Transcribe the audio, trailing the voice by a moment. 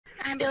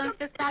Ambulance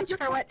dispatch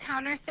for what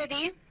town or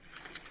city?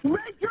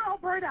 Red Deer,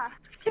 Alberta.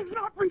 She's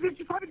not breathing.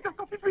 She's having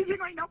difficulty breathing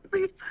right now.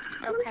 Please.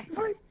 Okay.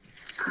 Please.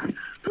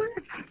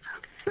 Please.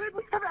 Can I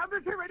please have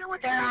ambulance here right now?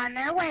 They're on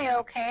their way,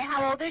 okay?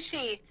 How old is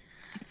she?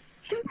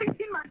 She's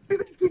 18 months. She's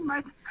 18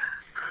 months.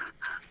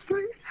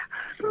 Please.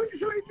 Please,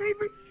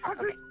 baby.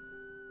 Okay.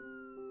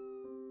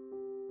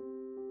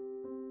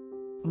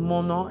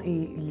 Mon nom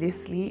est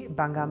Leslie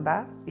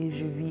Bangamba et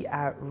je vis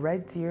à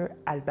Red Deer,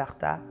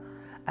 Alberta.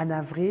 En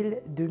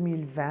avril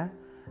 2020,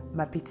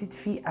 ma petite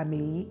fille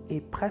Amélie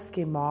est presque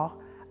morte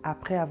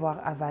après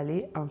avoir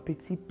avalé un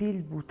petit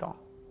pile-bouton.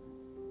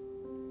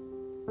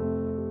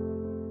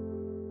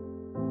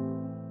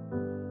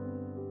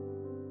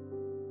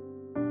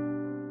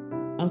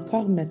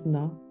 Encore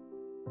maintenant,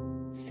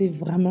 c'est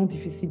vraiment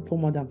difficile pour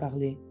moi d'en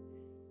parler.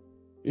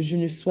 Je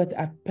ne souhaite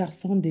à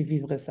personne de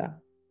vivre ça.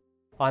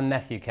 I'm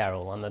Matthew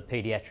Carroll. I'm a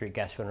paediatric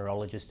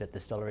gastroenterologist at the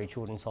Stollery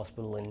Children's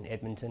Hospital in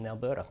Edmonton,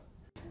 Alberta.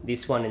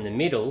 This one in the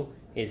middle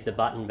is the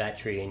button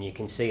battery, and you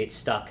can see it's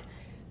stuck.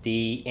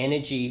 The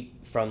energy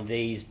from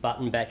these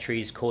button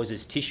batteries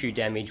causes tissue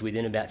damage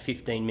within about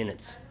 15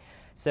 minutes.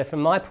 So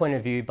from my point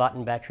of view,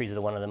 button batteries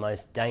are one of the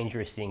most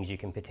dangerous things you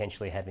can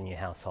potentially have in your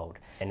household.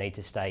 They need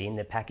to stay in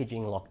the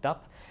packaging locked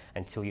up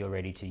until you're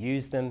ready to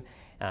use them.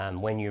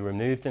 When you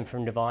remove them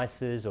from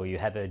devices, or you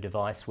have a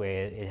device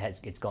where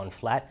it's gone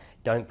flat,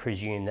 don't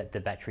presume that the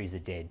batteries are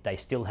dead. They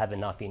still have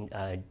enough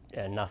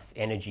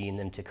energy in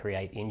them to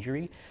create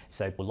injury,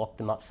 so we'll lock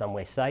them up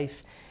somewhere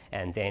safe,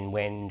 and then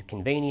when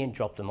convenient,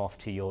 drop them off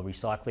to your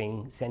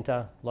recycling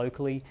centre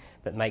locally,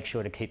 but make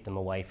sure to keep them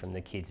away from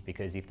the kids,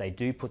 because if they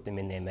do put them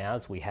in their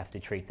mouths, we have to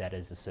treat that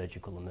as a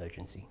surgical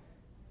emergency.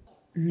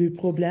 Le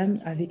problème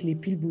avec les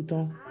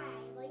piles-boutons,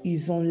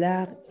 ils ont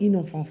l'air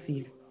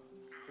inoffensifs.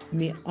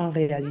 Mais en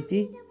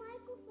réalité,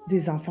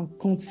 des enfants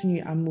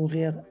continuent à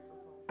mourir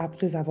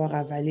après avoir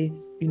avalé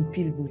une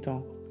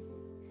pile-bouton.